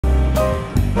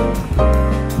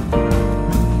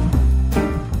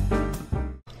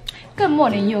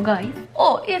morning, you guys.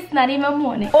 Oh, it's not even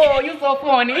morning. Oh, you so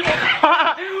funny.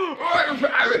 Hi,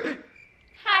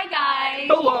 guys.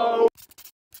 Hello.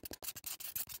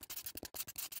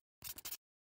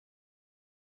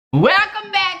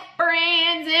 Welcome back,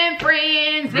 friends and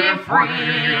friends and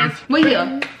friends. We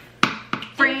here.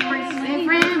 Friends and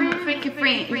friends, Ricky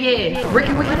friends, yeah,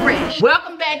 Ricky Fresh.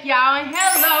 Welcome back, y'all, and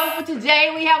hello. For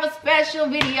today, we have a special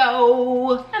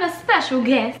video. And a special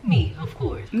guest, me, of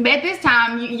course. At this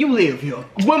time, you live here.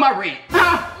 Where my rent?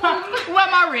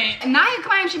 Where my rent? Naya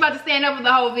claims she about to stand up for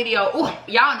the whole video. Ooh,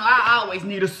 y'all know I always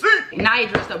need a seat. Naya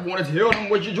dressed up. Want to tell them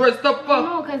what you dressed up for?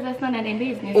 No, because that's none of their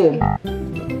business.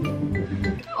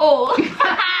 Oh.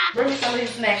 Bring some of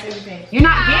these snacks and everything. You're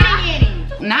not getting any.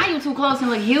 Now you too close and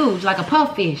look huge, like a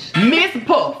puff fish. Miss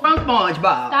Puff from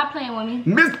SpongeBob. Stop playing with me.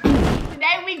 Miss Puff.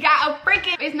 Today we got a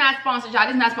freaking, it's not sponsored, y'all,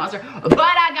 this is not sponsored, but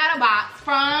I got a box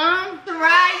from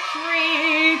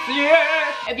TryTreats,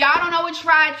 yeah. If y'all don't know what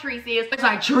TryTreats is, it's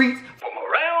like treats from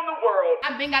around the world.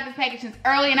 I've been got this package since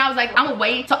early and I was like, I'm gonna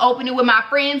wait to open it with my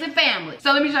friends and family.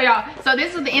 So let me show y'all. So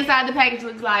this is the inside of the package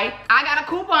looks like. I got a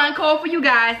coupon code for you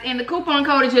guys and the coupon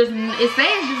code is just, it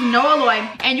says just Loyden,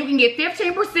 and you can get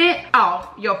 15% off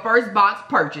your first box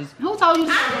purchase. Who told you?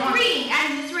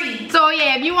 I'm just reading. So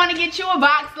yeah, if you want to get you a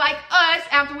box like us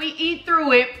after we eat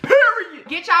through it, period,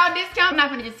 get y'all a discount. I'm not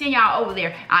gonna just send y'all over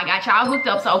there. I got y'all hooked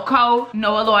up, so code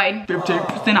Loyden,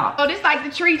 15% off. So this like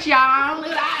the treat, y'all.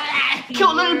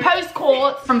 Cute little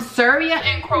postcards from Serbia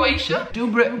and Croatia.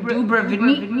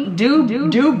 Dubrovnik,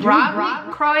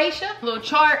 Croatia. A little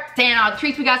chart saying all the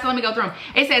treats we got, so let me go through them.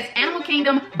 It says Animal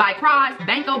Kingdom by Cross,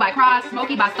 Banco by Cross,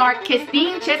 Smoky by Stark,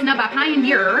 Kistine Chestnut by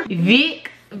Pioneer, Vic,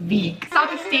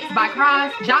 Salted Sticks by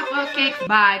Cross, Jaffa Cakes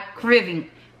by Kriving.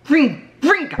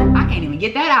 I can't even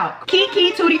get that out.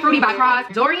 Kiki Tutti Frutti by Cross,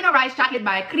 Dorina Rice Chocolate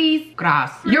by Chris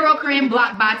Cross, Euro Cream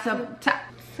Block by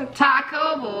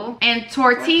Taco and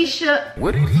Tortisha.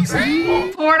 What did he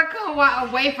say? Portico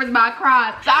wafers by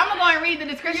Cross. So I'm gonna go and read the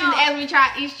descriptions as we try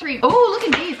each treat. Oh,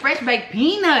 look at these fresh baked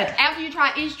peanuts. After you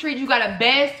try each treat, you got a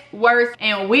best, worst,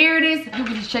 and weirdest. You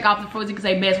can just check off the foods. You can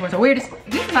say best, worst, or weirdest.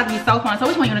 This is about to be so fun. So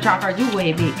which one you gonna try first? You go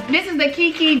ahead, Vic. This is the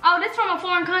Kiki. Oh, this from a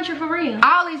foreign country for real.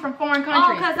 All these from foreign countries.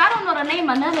 Oh, because I don't know the name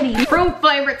of none of these. Fruit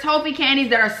flavored toffee candies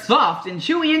that are soft and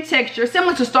chewy in texture,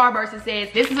 similar to Starburst. It says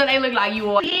this is what they look like. You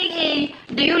all. Kiki,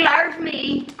 do you love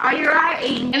me? Are you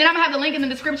writing? And then I'm gonna have the link in the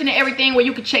description and everything where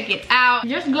you can check it out.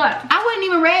 Just good. I wasn't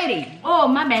even ready. Oh,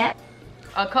 my bad.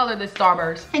 A colorless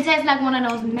Starburst. It tastes like one of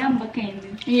those Mamba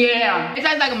candies. Yeah. It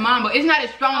tastes like a Mamba. It's not as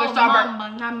strong as Starburst.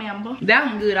 Mamba, not Mamba. That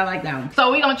one good. I like that one.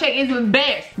 So we gonna check into the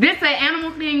best. This is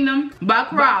Animal Kingdom by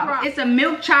Cross. It's a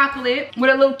milk chocolate with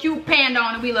a little cute panda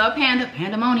on it. We love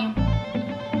pandemonium.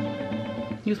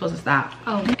 You supposed to stop.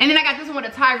 Oh. And then I got this one with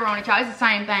a tiger on it, y'all. It's the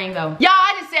same thing though. Y'all,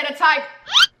 I just said a tiger.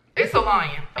 It's a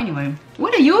lion. Anyway,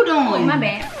 what are you doing? Oh, my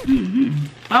bad.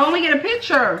 Oh, let me get a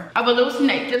picture of a little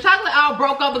snake. The chocolate all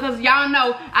broke up because y'all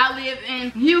know I live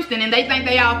in Houston and they think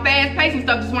they all fast paced and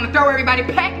stuff. Just want to throw everybody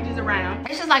packages around.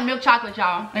 It's just like milk chocolate,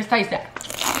 y'all. Let's taste that.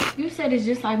 You said it's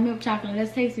just like milk chocolate.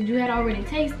 Let's taste it. You had already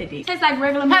tasted it. Tastes like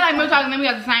regular milk. I like milk chocolate, then we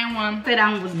got the same one. Said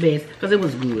that one was best because it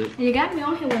was good. You got me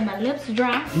on here with my lips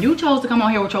dry. You chose to come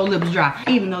on here with your lips dry,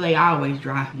 even though they always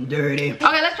dry. Dirty.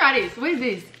 Okay, let's try this. What is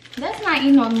this? Let's not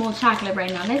eat no more chocolate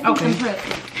right now. Let's eat some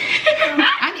pretzels.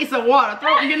 I need some water.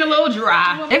 Throat getting a little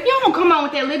dry. If you don't come on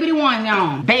with that Liberty one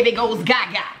on, baby goes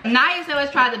gaga. Naya said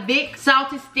let's try the big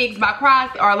salted sticks by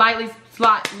Cross or lightly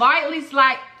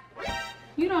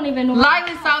You don't even know.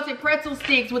 Lightly salted pretzel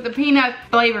sticks with the peanut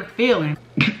flavor filling.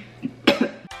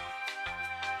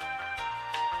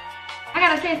 I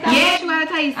gotta taste that. Yes, you gotta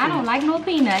taste it. I don't like no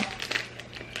peanuts.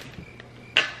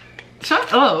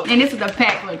 Shut up. And this is the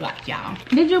pack look like, y'all.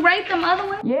 Did you rate them other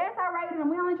ones? Yes, I rated them.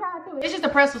 We only tried two. It's just a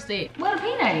pretzel stick. What a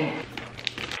peanut is?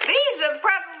 These are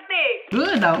pretzel sticks.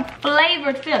 Good though.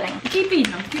 Flavored filling. Keep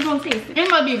eating them. Keep on tasting. It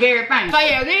must be very faint. So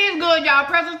yeah, these good, y'all.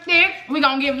 Pretzel sticks. We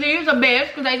gonna give these a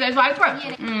best because they taste like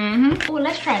pretzel. Oh,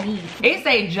 let's try these. It's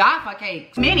a Jaffa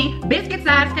cake. Mini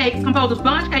biscuit-sized cakes composed of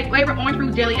sponge cake, flavored orange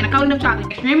fruit jelly, and a coating of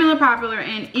chocolate. Extremely popular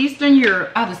in Eastern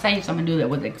Europe. I have to save something to do that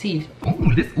with the teeth.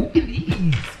 Ooh, this ooh, it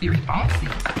is very fancy.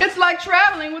 It's like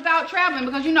traveling without traveling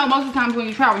because you know most of the times when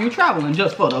you travel, you're traveling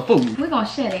just for the food. We're gonna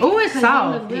shut it. Ooh, it's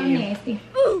soft. It looks real nasty.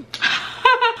 Ooh.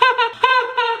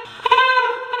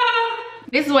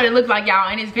 This is what it looks like, y'all,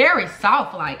 and it's very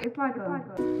soft. Like it's like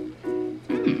a.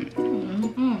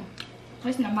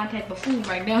 It's not my type of food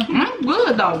right now.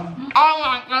 Good though. Oh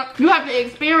my God. You have to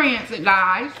experience it,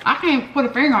 guys. I can't put a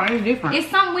finger on it. It's different. It's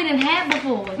something we didn't have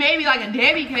before. Maybe like a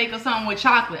Debbie cake or something with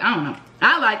chocolate. I don't know.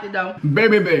 I liked it though.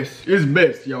 Baby best. It's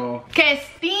best, y'all.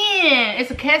 Kestine It's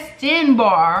a Kestin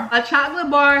bar. A chocolate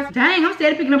bar. Dang, I'm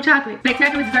steady picking up chocolate.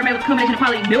 Spectacular dessert made with a combination of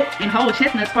quality milk and whole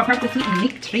chestnuts for a perfectly sweet and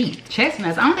unique treat.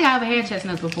 Chestnuts? I don't think I ever had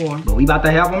chestnuts before. But we about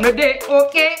to have them today.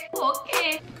 Okay.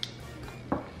 Okay.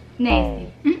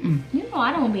 Nasty. You know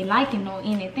I don't be liking no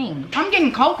anything. I'm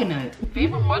getting coconut. Very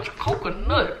much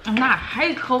coconut. And I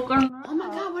hate coconut. Oh my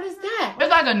god, what is that? It's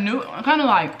like a new, kind of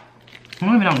like, I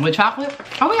don't even know, with chocolate.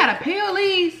 Oh, we gotta peel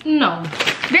these. No.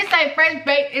 This say fresh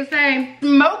baked, it say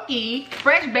smoky.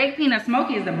 Fresh baked peanut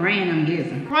smoky is the brand, I'm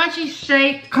guessing. Crunchy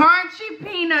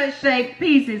peanut shaped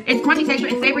pieces. Its crunchy texture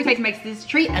and savory taste makes this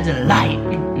treat a delight.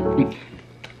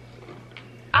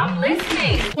 I'm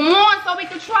listening. Come on, so we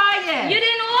can try it. You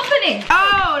didn't open it.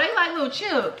 Oh, they like little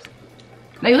chips.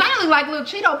 They kind of look like little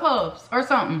Cheeto Puffs or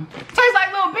something. Tastes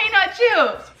like little peanut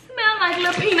chips. Smell like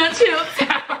little peanut chips.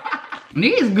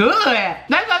 These good. They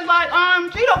taste like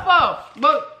Cheeto Puffs,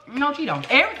 but no Cheeto.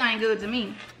 Everything good to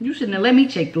me. You shouldn't have let me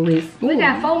check the list. We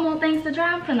got 4 more things to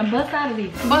try. I'm finna bust out of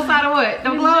these. Bust out of what?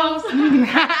 The gloves?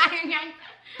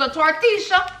 The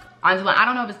tortilla. Angela, I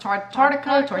don't know if it's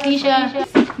tartica, tortilla.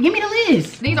 Give me the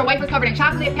list. These are wafers covered in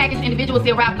chocolate, packaged individual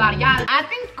seal wrap, yada yada. I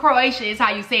think Croatia is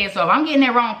how you say it, so if I'm getting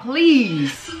it wrong,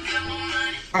 please.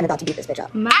 I'm about to beat this bitch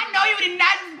up. I know you did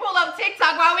not just pull up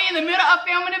TikTok while we in the middle of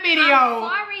filming the video.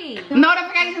 I'm sorry.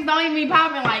 Notifications don't even be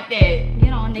popping like that. You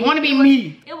know, Want to be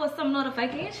me. It was some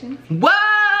notifications. Whoa!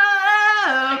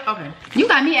 Okay. You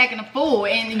got me acting a fool,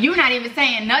 and you not even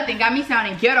saying nothing. Got me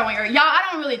sounding ghetto. Y'all, I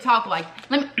don't really talk like.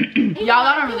 Y'all,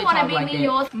 I don't really talk like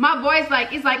that. My voice,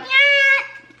 like, it's like,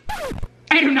 yeah.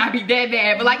 It do not be that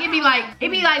bad, but like it be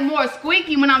like more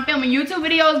squeaky when I'm filming YouTube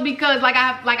videos because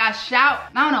I shout.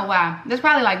 I don't know why. That's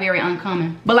probably like very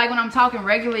uncommon. But like when I'm talking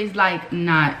regularly, it's like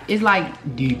not. It's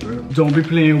like deeper. Don't be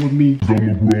playing with me. I'm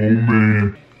a grown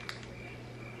man.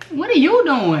 What are you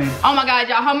doing? Oh my god,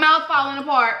 y'all, her mouth falling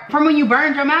apart. From when you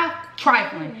burned your mouth?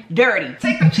 Trifling. Dirty.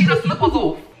 Take them cheetah slippers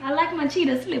off. I like my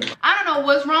cheetah slipper. I don't know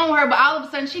what's wrong with her, but all of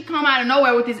a sudden she come out of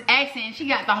nowhere with this accent. She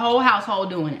got the whole household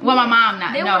doing it. Well, my mom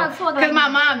not, They no. wanna talk Because like my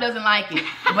me. mom doesn't like it.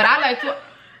 But I like to.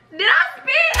 Did I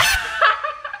spit?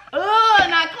 Ugh,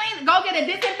 now clean, go get a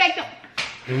disinfectant.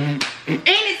 And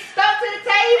it's stuck to the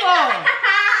table.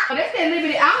 Oh, that's that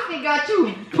limited outfit got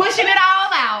you pushing it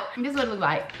all out. This is what it looks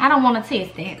like. I don't want to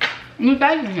taste that. You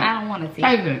tasting it? I don't want to taste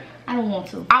Taste it. it. I don't want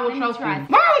to. I will Let me choke you. try it.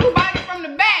 Why would you bite it from the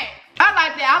back? I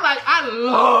like that. I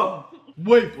love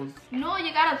waffles. No,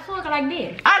 you gotta talk like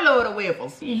this. I love the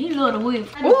waffles. Yeah, he love the whip.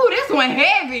 Ooh, this one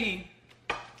heavy.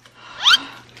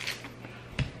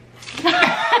 You thought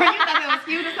that was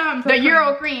cute or something? The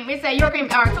Euro cream. It said Euro cream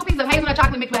or 2 pieces of hazelnut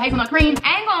chocolate mixed with hazelnut cream.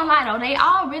 I ain't gonna lie though, they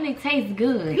all really taste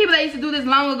good. People that used to do this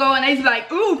long ago and they used to be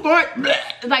like, ooh, fart.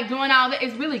 It's like doing all that.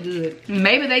 It's really good.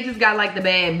 Maybe they just got like the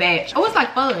bad batch. Oh, it's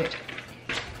like fudge.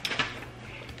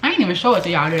 I ain't even show it to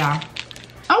y'all, did I?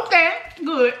 Okay,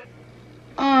 good.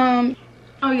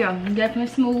 Oh yeah, definitely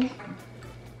smooth.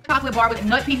 Chocolate bar with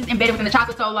nut pieces embedded within the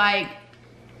chocolate, so like,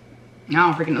 I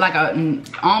don't freaking, like a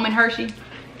almond Hershey.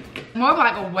 More of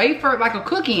like a wafer, like a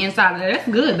cookie inside of there. That's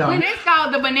good though. This is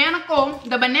called the banana shaped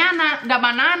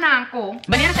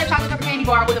chocolate covered candy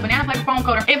bar with a banana flavored foam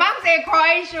coater. If I said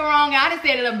Croatia wrong, I just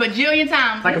said it a bajillion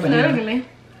times. Like a banana. Ugly.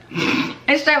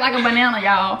 It's shaped like a banana,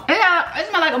 y'all. It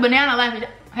smells like a banana. Like,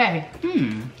 hey,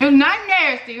 it's not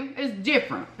nasty. It's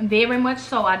different. Very much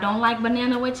so. I don't like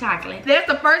banana with chocolate. That's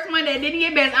the first one that didn't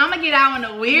get best. I'm gonna get out on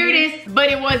the weirdest, but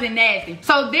it wasn't nasty.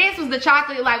 So this was the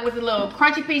chocolate, like with the little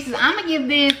crunchy pieces. I'm gonna give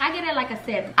this. I get it like a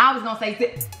 7. I was gonna say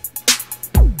 6.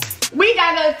 We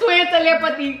got the twin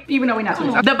telepathy, even though we're not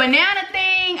twins. The banana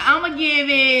thing, I'm gonna give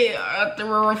it a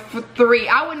 3.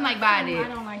 I wouldn't like buying it. I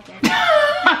don't like that.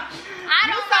 I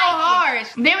don't so harsh.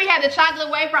 Then we have the chocolate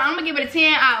wafer. I'm gonna give it a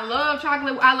 10. I love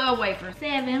chocolate. I love wafers.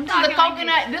 7. This is the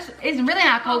coconut. This is really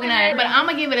not coconut, but I'm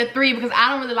gonna give it a 3 because I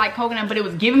don't really like coconut, but it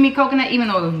was giving me coconut, even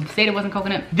though it said it wasn't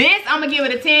coconut. This I'm gonna give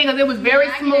it a 10 because it was very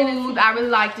smooth. I really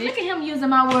liked it. Look at him using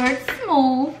my words.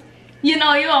 Smooth. You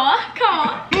know you are. Come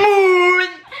on. Smooth.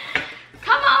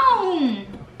 Come on.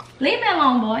 Leave me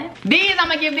alone, boy. These, I'm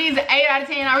gonna give these an 8 out of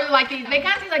 10. I really like these. They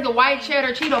kind of taste like the white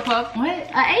cheddar Cheeto Puff. What?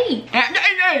 A 8.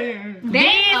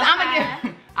 These, I'm gonna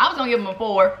give. I was gonna give them a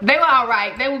 4. They were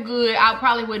alright. They were good. I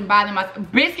probably wouldn't buy them.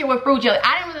 Biscuit with fruit jelly.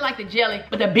 I didn't really like the jelly,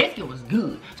 but the biscuit was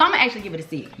good. So I'm gonna actually give it a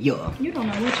 6. Yeah. You don't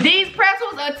know what you These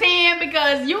pretzels are 10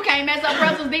 because you can't mess up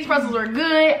pretzels. These pretzels are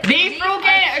good. These fruit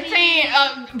candies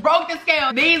are 10. Broke the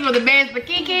scale. These were the best. The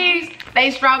Kikis, they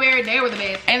strawberry, they were the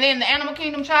best. And then the Animal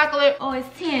Kingdom chocolate. Oh, it's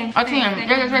 10. A 10.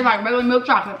 They just taste like regular milk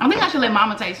chocolate. I think I should let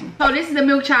mama taste them. So this is the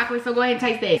milk chocolate, so go ahead and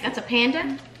taste that. That's a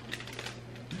panda.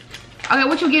 Okay,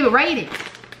 what you give it rated?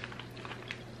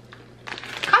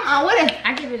 Come on, what is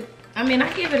I give it I mean,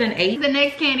 I give it an 8. The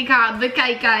next candy called the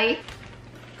KK.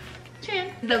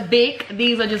 10. The Vic.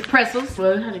 These are just pretzels.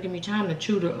 Well, you have to give me time to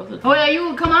chew the other. Well,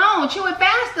 you come on, chew it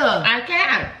faster. I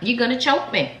can't. You're gonna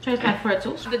choke me. Taste like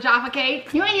pretzels. The Jaffa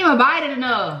cake. You ain't even bite it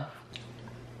enough.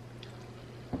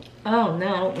 Oh no,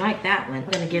 I don't like that one. I'm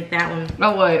gonna give that one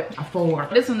Oh what? a 4.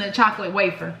 This one, the chocolate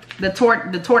wafer. The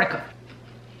tortica.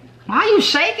 Why are you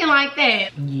shaking like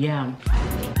that? Yeah.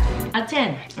 A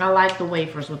 10. I like the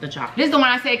wafers with the chocolate. This is the one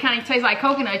I said kind of tastes like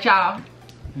coconut, y'all.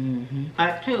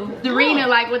 A 2. Serena,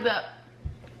 like with the...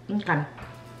 Okay.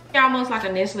 Almost like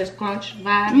a Nestle's Crunch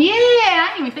vibe. Yeah,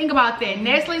 I didn't even think about that.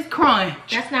 Nestle's Crunch.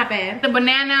 That's not bad. The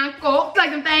banana coke. It's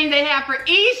like them things they have for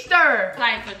Easter. It's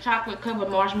like a chocolate covered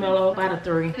marshmallow, about a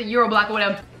 3. The Euro block or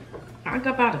whatever. I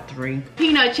got about a 3.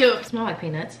 Peanut chips. Smell like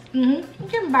peanuts. Give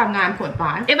them about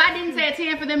 9.5. If I didn't say a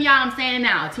 10 for them, y'all, I'm saying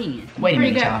now a 10. Wait a Pretty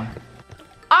minute, good. y'all.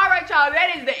 All right, y'all,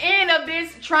 that is the end of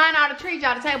this trying out to treat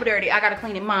y'all the table dirty. I gotta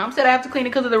clean it. Mom said I have to clean it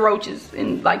because of the roaches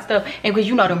and like stuff. And because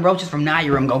you know them roaches from Naya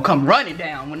room gonna come running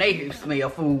down when they hear smell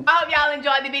food. I hope y'all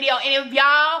enjoyed the video. And if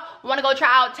y'all wanna go try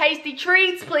out Tasty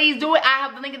Treats, please do it. I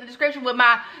have the link in the description with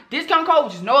my discount code,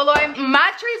 which is Loyden.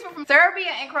 My treats were from Serbia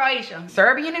and Croatia.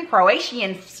 Serbian and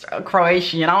Croatian.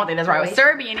 Croatian, I don't think that's right. What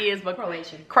Serbian is, but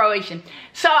Croatian.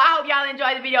 So I hope y'all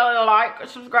enjoyed the video. Like,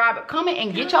 subscribe, comment,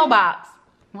 and get your box.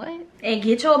 What? And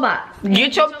get your box.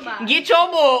 Get your box. Get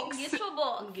your box.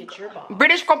 Get your ball.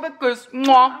 British Copicus.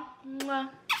 Mwah.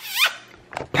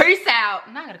 Peace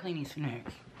out. Now I gotta clean these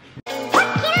snacks.